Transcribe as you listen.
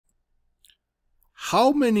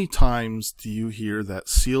How many times do you hear that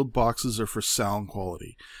sealed boxes are for sound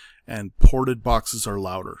quality and ported boxes are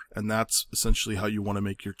louder, and that's essentially how you want to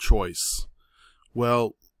make your choice?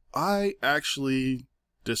 Well, I actually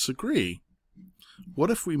disagree. What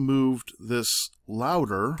if we moved this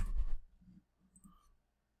louder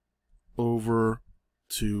over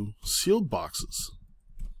to sealed boxes?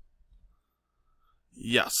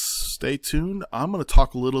 Yes, stay tuned. I'm going to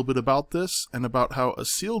talk a little bit about this and about how a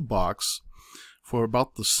sealed box for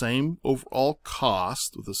about the same overall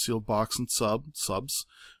cost with a sealed box and subs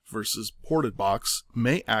versus ported box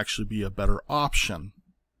may actually be a better option.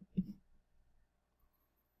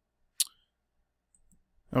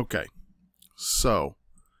 Okay, so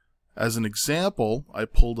as an example, I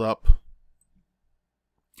pulled up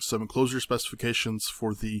some enclosure specifications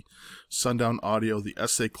for the Sundown Audio, the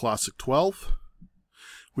SA Classic 12.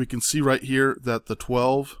 We can see right here that the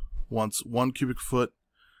 12 wants 1 cubic foot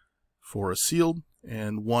for a sealed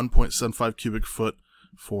and 1.75 cubic foot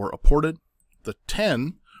for a ported. The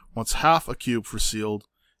 10 wants half a cube for sealed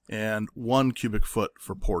and 1 cubic foot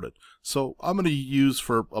for ported. So I'm going to use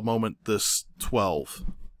for a moment this 12,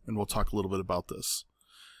 and we'll talk a little bit about this.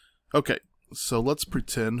 Okay, so let's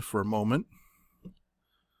pretend for a moment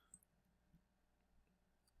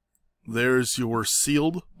there's your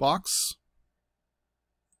sealed box,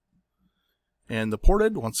 and the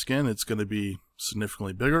ported, once again, it's going to be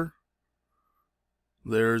significantly bigger.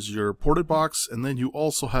 There's your ported box, and then you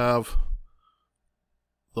also have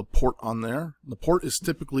the port on there. The port is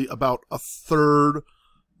typically about a third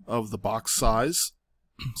of the box size.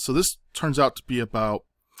 So this turns out to be about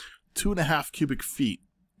 2.5 cubic feet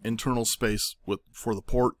internal space for the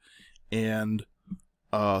port and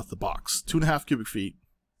the box. 2.5 cubic feet.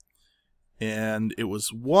 And it was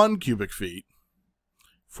 1 cubic feet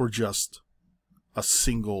for just a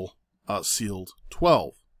single sealed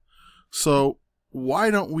 12. So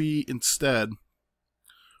why don't we instead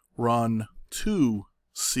run 2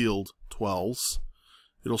 sealed 12s?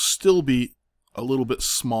 It'll still be a little bit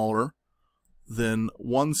smaller than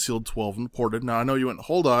 1 sealed 12 and ported. Now I know you went,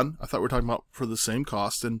 hold on, I thought we were talking about for the same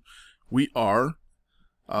cost, and we are,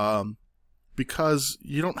 because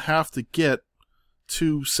you don't have to get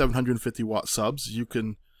 2 750 watt subs. You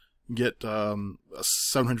can get a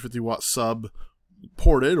 750 watt sub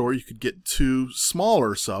ported, or you could get 2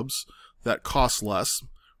 smaller subs that cost less,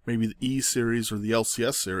 maybe the E series or the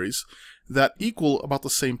LCS series, that equal about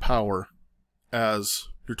the same power as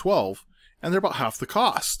your 12, and they're about half the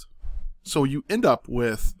cost. So you end up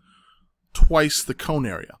with twice the cone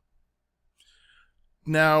area.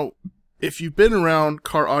 Now, if you've been around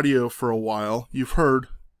car audio for a while, you've heard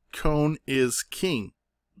cone is king.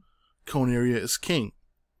 Cone area is king.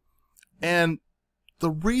 And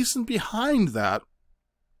the reason behind that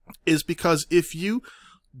is because if you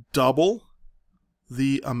double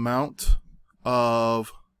the amount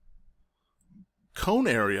of cone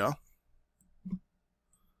area,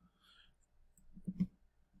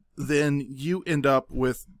 then you end up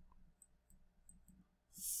with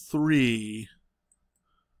 3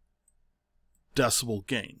 decibel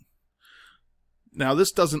gain. Now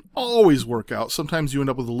this doesn't always work out. Sometimes you end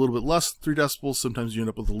up with a little bit less than 3 decibels, sometimes you end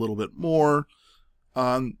up with a little bit more.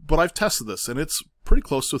 But I've tested this, and it's pretty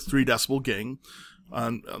close to a 3 decibel gain,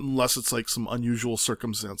 unless it's like some unusual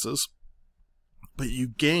circumstances. But you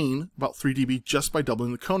gain about 3 dB just by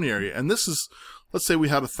doubling the cone area. And this is, let's say we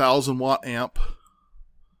had a 1000 watt amp.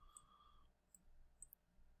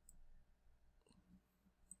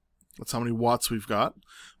 That's how many watts we've got.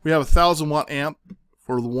 We have a 1000 watt amp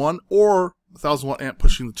for the one, or a 1000 watt amp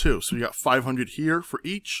pushing the 2. So you got 500 here for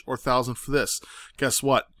each, or 1000 for this. Guess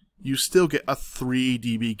what? You still get a 3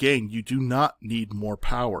 dB gain. You do not need more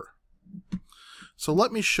power. So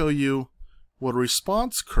let me show you what a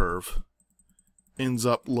response curve ends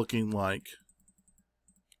up looking like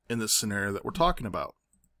in this scenario that we're talking about.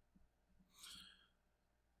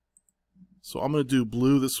 So I'm going to do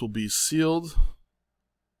blue. This will be sealed.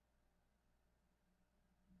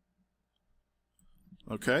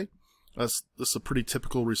 Okay, this is a pretty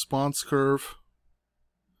typical response curve.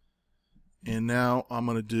 And now I'm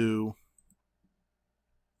going to do,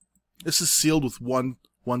 this is sealed with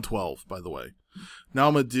 112, by the way. Now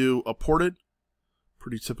I'm going to do a ported,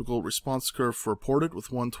 pretty typical response curve for a ported with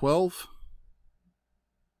 112.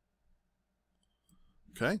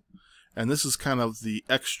 Okay, and this is kind of the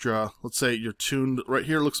extra, let's say you're tuned, right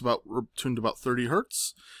here looks about, we're tuned about 30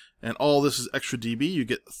 hertz. And all this is extra dB. You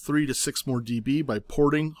get 3 to 6 more dB by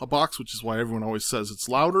porting a box, which is why everyone always says it's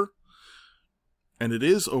louder. And it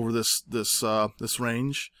is over this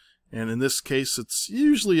range. And in this case, it's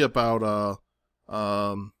usually about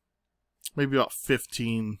maybe about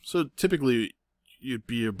 15. So typically, you'd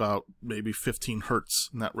be about maybe 15 hertz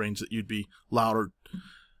in that range that you'd be louder.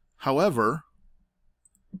 However,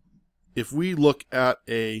 if we look at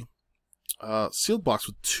a sealed box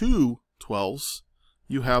with two 12s,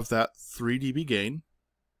 you have that 3 dB gain,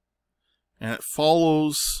 and it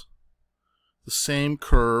follows the same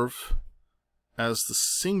curve as the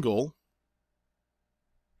single.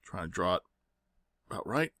 Trying to draw it about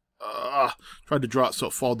right. Tried to draw it so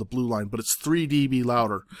it followed the blue line, but it's 3 dB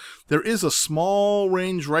louder. There is a small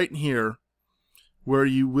range right in here where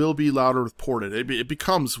you will be louder with ported. It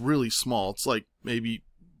becomes really small. It's like maybe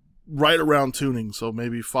right around tuning, so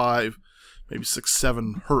maybe 5, maybe 6,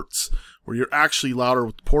 7 hertz, where you're actually louder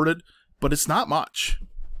with ported, but it's not much.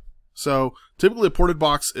 So typically a ported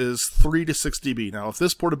box is 3 to 6 dB. Now if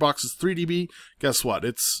this ported box is 3 dB, guess what?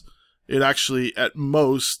 It actually, at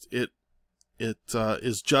most, it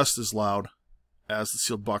is just as loud as the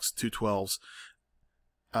sealed box 212s.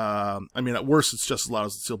 I mean, at worst, it's just as loud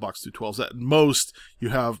as the sealed box 212s. At most, you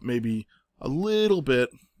have maybe a little bit.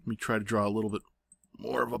 Let me try to draw a little bit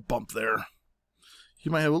more of a bump there.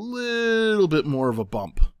 You might have a little bit more of a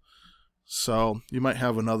bump. So you might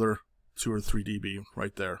have another 2 or 3 dB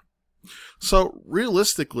right there. So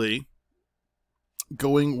realistically,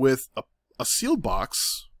 going with a sealed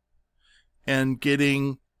box and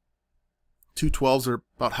getting 212s are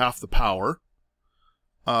about half the power,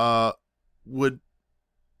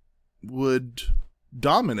 would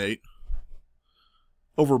dominate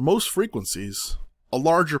over most frequencies a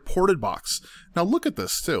larger ported box. Now look at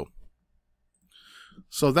this too.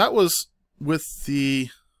 So that was with the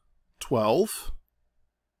 12.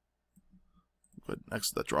 Go ahead and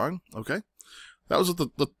exit that drawing. Okay. That was with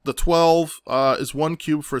the 12 is 1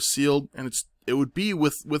 cube for a sealed, and it would be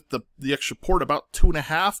with the extra port about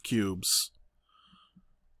 2.5 cubes.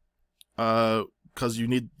 Because you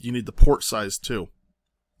need the port size too.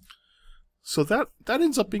 So that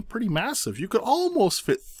ends up being pretty massive. You could almost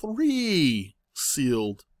fit 3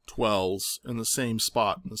 sealed 12s in the same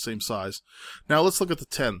spot, in the same size. Now let's look at the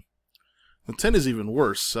 10. The 10 is even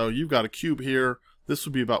worse. So you've got a cube here. This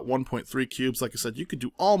would be about 1.3 cubes. Like I said, you could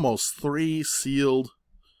do almost 3 sealed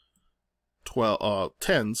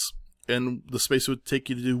 10s, and the space would take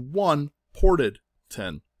you to do 1 ported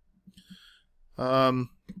 10.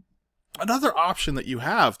 Another option that you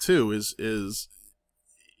have too is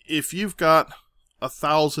if you've got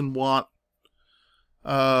 1,000 watt,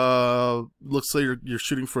 let's say you're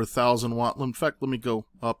shooting for 1,000 watt. In fact, let me go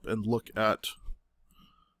up and look at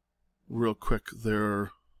real quick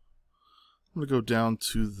there. I'm gonna go down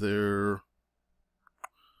to their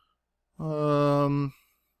I'm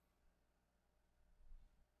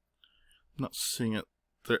not seeing it.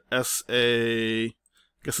 Their SA, I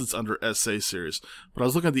guess it's under SA series, but I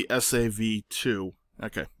was looking at the SAV2.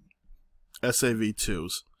 Okay,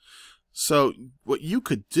 SAV2s. So what you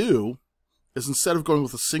could do is, instead of going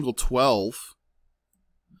with a single 12,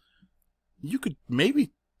 you could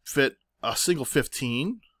maybe fit a single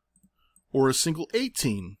 15 or a single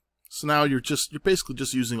 18. So now you're basically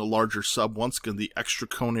just using a larger sub. Once again, the extra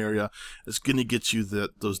cone area is going to get you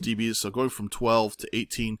those dBs. So going from 12 to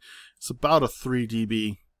 18, it's about a 3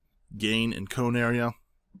 dB gain in cone area,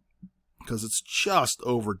 because it's just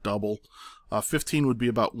over double. 15 would be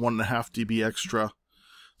about 1.5 dB extra.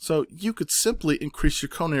 So you could simply increase your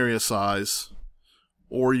cone area size,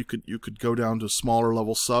 or you could go down to a smaller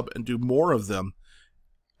level sub and do more of them,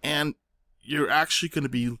 and you're actually going to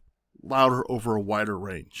be louder over a wider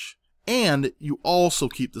range. And you also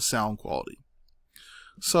keep the sound quality.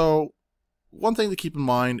 So one thing to keep in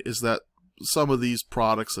mind is that some of these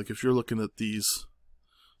products, like if you're looking at these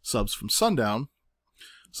subs from Sundown,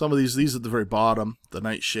 some of these at the very bottom, the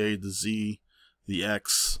Nightshade, the Z, the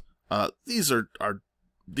X,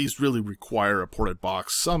 these really require a ported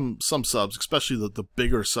box. Some subs, especially the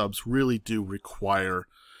bigger subs, really do require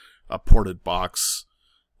a ported box.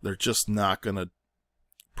 They're just not going to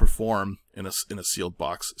perform in a sealed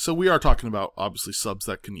box. So we are talking about, obviously, subs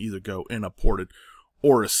that can either go in a ported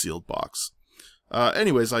or a sealed box.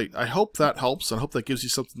 Anyways, I hope that helps. I hope that gives you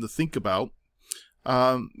something to think about,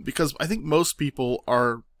 because I think most people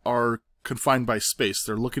are confined by space.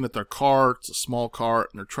 They're looking at their car, it's a small car,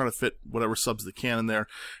 and they're trying to fit whatever subs they can in there,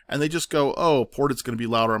 and they just go, oh, ported's going to be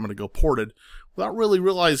louder, I'm going to go ported, without really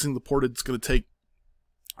realizing the ported's going to take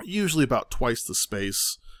usually about twice the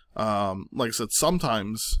space. Like I said,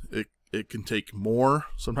 sometimes it can take more.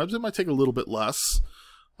 Sometimes it might take a little bit less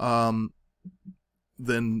than,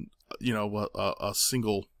 you know, a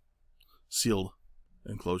single sealed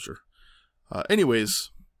enclosure.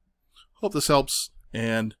 Anyways, hope this helps,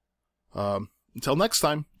 and until next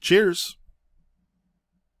time, cheers!